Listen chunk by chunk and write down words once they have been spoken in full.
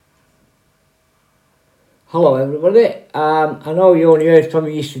Hello everybody. I know you only heard from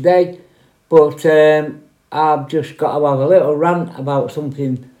me yesterday, but I've just got to have a little rant about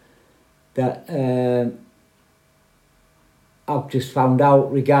something that I've just found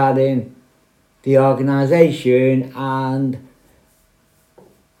out regarding the organisation and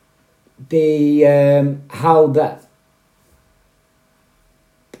the how that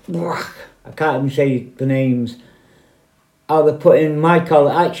I can't even say the names. How they're putting my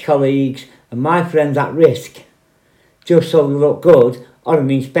ex-colleagues and my friends at risk just so they look good on an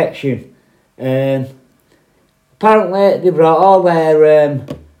inspection. Apparently they brought all their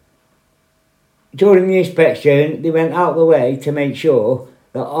during the inspection they went out of the way to make sure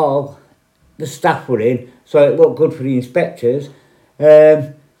that all the staff were in so it looked good for the inspectors,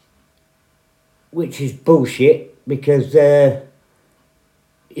 which is bullshit because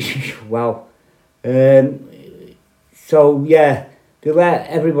wow. So yeah, they let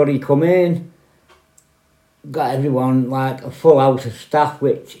everybody come in, got everyone like a full house of staff,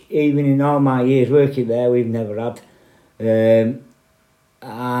 which even in all my years working there we've never had,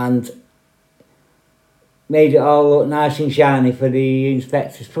 and made it all look nice and shiny for the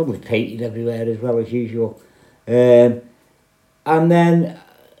inspectors, probably painted everywhere as well as usual. And then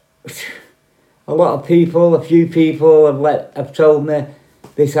a lot of people, a few people have told me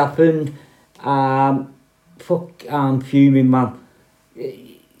this happened. I'm fuming, man.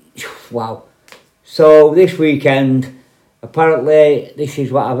 Wow. So this weekend, apparently, this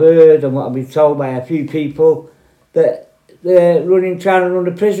is what I've heard and what I've been told by a few people, that they're trying to run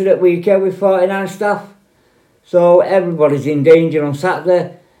the prison at weekend with 49 staff. So everybody's in danger on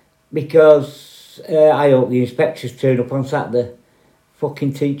Saturday because I hope the inspectors turn up on Saturday.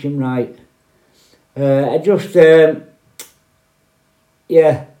 Fucking teach them right.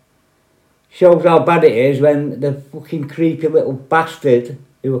 Yeah, shows how bad it is when the fucking creepy little bastard,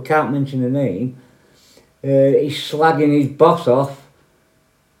 who I can't mention the name, he's slagging his boss off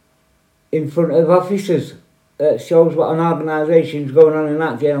in front of officers. It shows what an organisation's going on in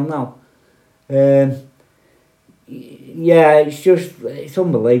that jail now. Yeah, it's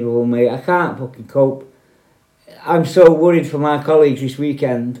unbelievable, mate. I can't fucking cope. I'm so worried for my colleagues this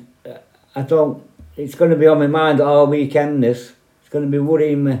weekend. It's going to be on my mind all weekend, this. It's going to be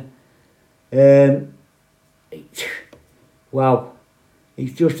worrying me. Wow.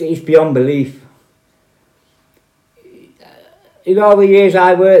 It's beyond belief. In all the years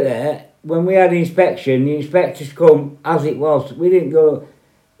I worked there, when we had inspection, the inspectors come as it was. We didn't go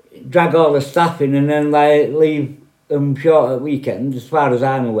drag all the staff in and then leave them short at weekends, as far as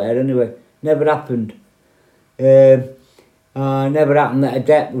I'm aware anyway. Never happened. Never happened that a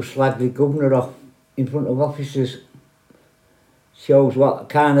dep was slagged the governor off in front of officers. Shows what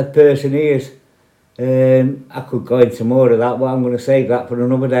kind of person he is. I could go into more of that, but I'm going to save that for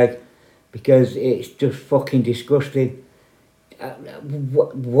another day because it's just fucking disgusting.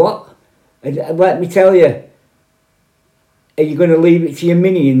 What? And let me tell you, are you going to leave it to your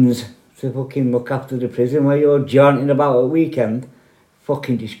minions to fucking look after the prison while you're jaunting about at weekend?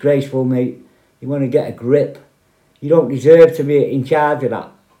 Fucking disgraceful, mate. You want to get a grip. You don't deserve to be in charge of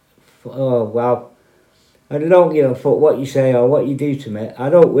that. Oh, wow. And I don't give a fuck what you say or what you do to me. I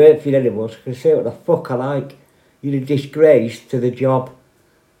don't work for you anymore, so I can say what the fuck I like. You're a disgrace to the job.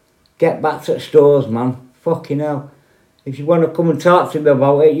 Get back to the stores, man. Fucking hell. If you want to come and talk to me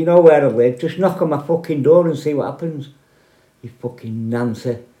about it, you know where I live. Just knock on my fucking door and see what happens. You fucking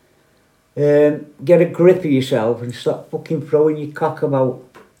Nancy. Get a grip of yourself and stop fucking throwing your cock about.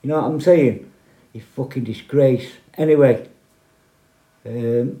 You know what I'm saying? You fucking disgrace. Anyway.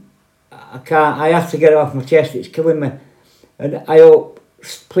 I have to get it off my chest, it's killing me. And I hope,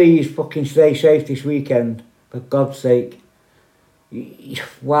 please fucking stay safe this weekend, for God's sake.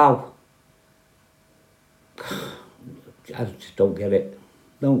 Wow. I just don't get it.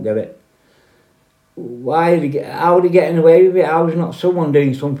 Don't get it. How are they getting away with it? How is not someone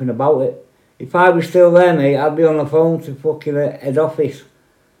doing something about it? If I was still there, mate, I'd be on the phone to fucking head office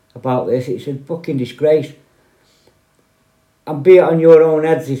about this. It's a fucking disgrace. And be it on your own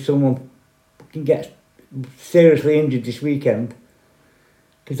heads if someone fucking gets seriously injured this weekend.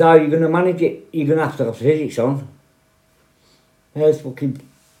 Because how are you going to manage it? You're going to have physics on. There's fucking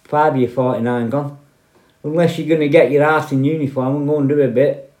 5 of your 49 gone. Unless you're going to get your ass in uniform and go and do a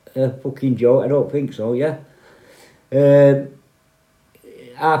bit. Fucking joke, I don't think so, yeah.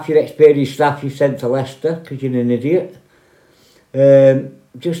 Half your experienced staff you sent to Leicester because you're an idiot.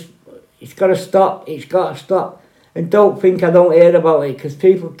 It's got to stop. It's got to stop. And don't think I don't hear about it because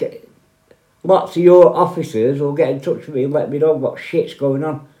lots of your officers will get in touch with me and let me know what shit's going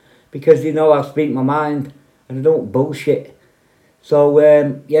on because they know I speak my mind and I don't bullshit. So,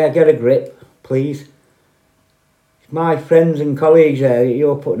 yeah, get a grip, please. my friends and colleagues there that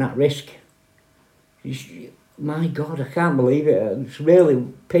you're putting at risk. My God, I can't believe it. It's really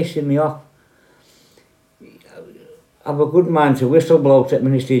pissing me off. I've a good mind to whistle-blow to the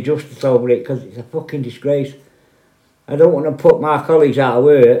Ministry of Justice over it because it's a fucking disgrace. I don't want to put my colleagues out of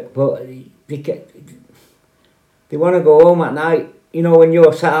work, but they want to go home at night. You know, when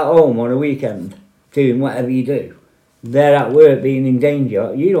you're sat at home on a weekend doing whatever you do, they're at work being in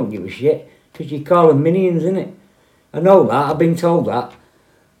danger. You don't give a shit because you call them minions, innit? I know that. I've been told that.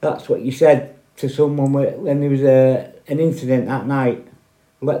 That's what you said to someone when there was an incident that night.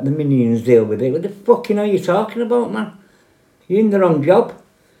 Let the minions deal with it. What the fucking are you talking about, man? You're in the wrong job.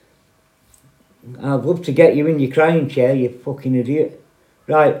 I'd love to get you in your crying chair, you fucking idiot.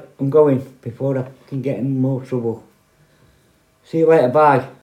 Right, I'm going before I can get in more trouble. See you later, bye.